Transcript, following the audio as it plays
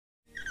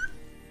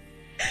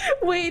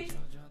Wait.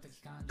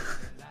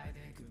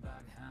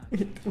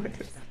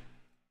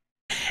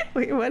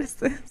 Wait, what is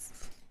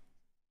this?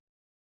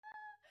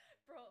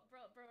 Bro,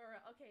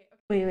 okay.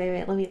 Wait.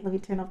 Let me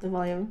turn up the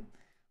volume.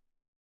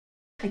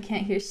 I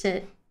can't hear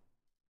shit.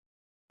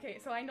 Okay,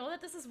 so I know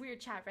that this is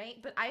weird, chat,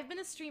 right? But I've been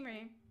a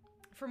streamer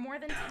for more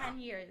than 10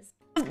 years.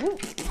 I remember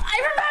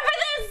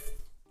this!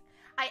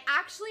 I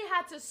actually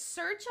had to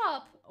search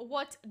up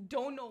what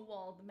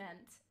Donowald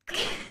meant. I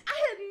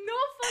had no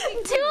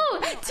fucking clue.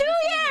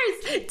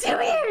 2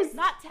 years!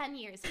 Not 10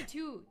 years.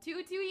 2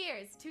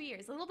 years. 2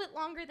 years. A little bit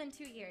longer than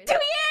 2 years. 2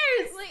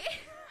 years! Like,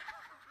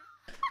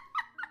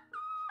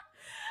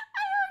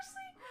 I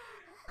actually...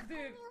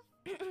 Dude.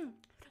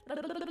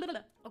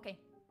 Okay.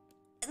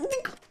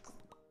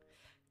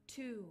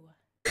 2.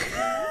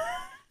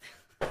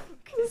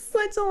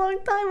 Such a long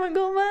time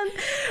ago, man.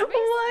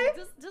 Why?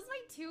 Does my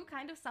 2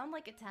 kind of sound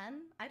like a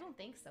 10? I don't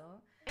think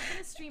so. I've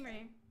been a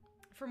streamer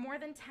for more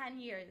than 10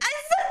 years. I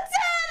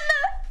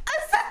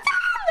said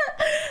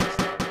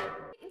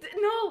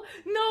 10!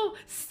 No,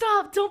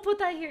 stop. Don't put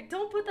that here.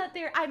 Don't put that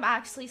there. I'm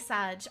actually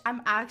Sag. I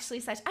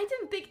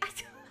didn't think... I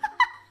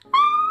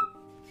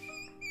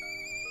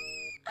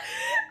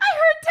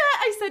heard 10.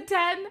 I said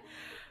 10.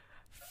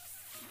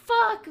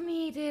 Fuck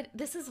me, dude.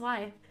 This is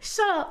why.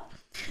 Shut up.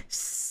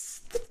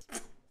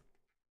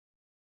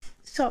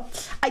 So,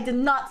 I did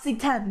not say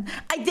 10.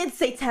 I did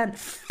say 10.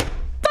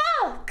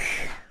 Fuck!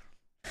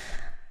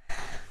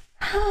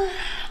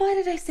 Why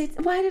did I say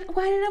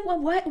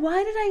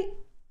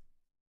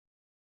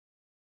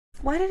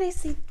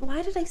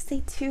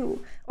say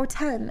 2 or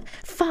 10?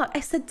 Fuck, I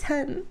said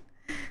 10.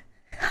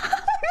 No!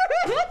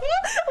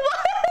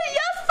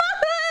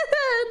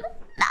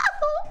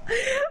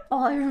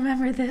 Oh, I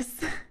remember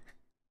this.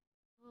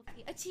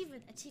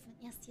 Achievement.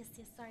 Yes.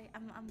 Sorry,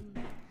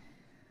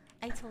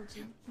 I told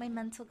you my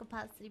mental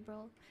capacity,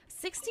 bro.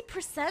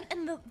 60%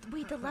 and the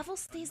level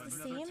stays the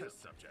same.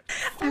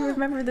 I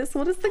remember this.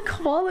 What is the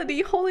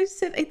quality? Holy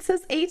shit! It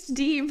says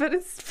HD, but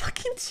it's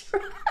fucking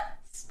trash.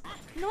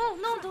 No,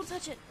 don't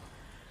touch it.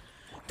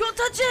 Don't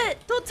touch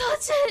it. Don't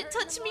touch it.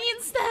 Touch me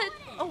instead.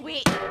 Oh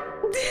wait.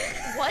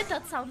 What?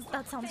 That sounds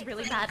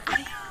really bad.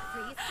 I'm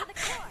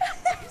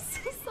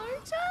so sorry,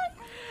 Chad.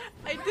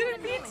 I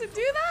didn't mean to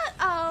do that.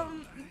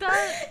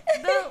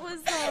 That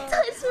was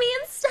Touch me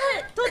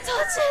instead. Don't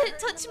touch it.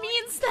 Touch me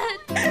instead.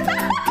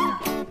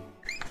 Fuck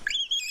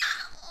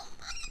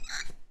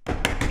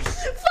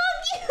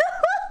you.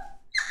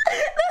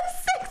 That's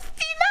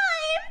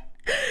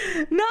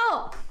 69.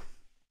 No.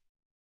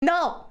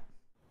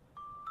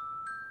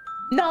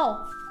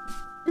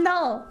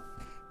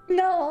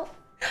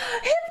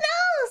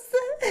 Hypnos.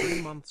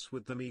 3 months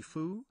with the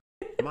Mifu.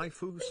 My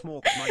foo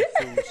smork, my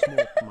foo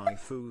smork, my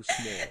foo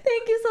smork.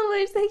 Thank you so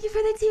much. Thank you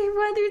for the tier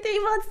 1 through 3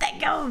 months.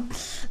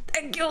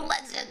 Thank you,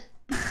 legend.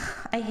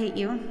 I hate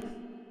you.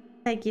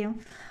 Thank you.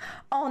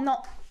 Oh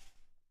no.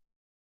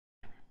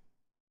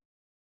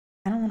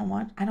 I don't want to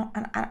watch. I don't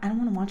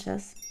want to watch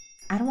this.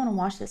 I don't want to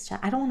watch this, chat.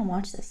 I don't want to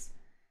watch this.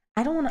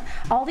 I don't want to.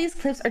 All these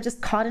clips are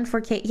just caught in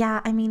 4K.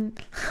 Yeah, I mean.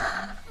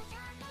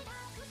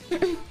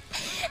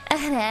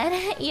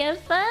 You're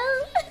fun.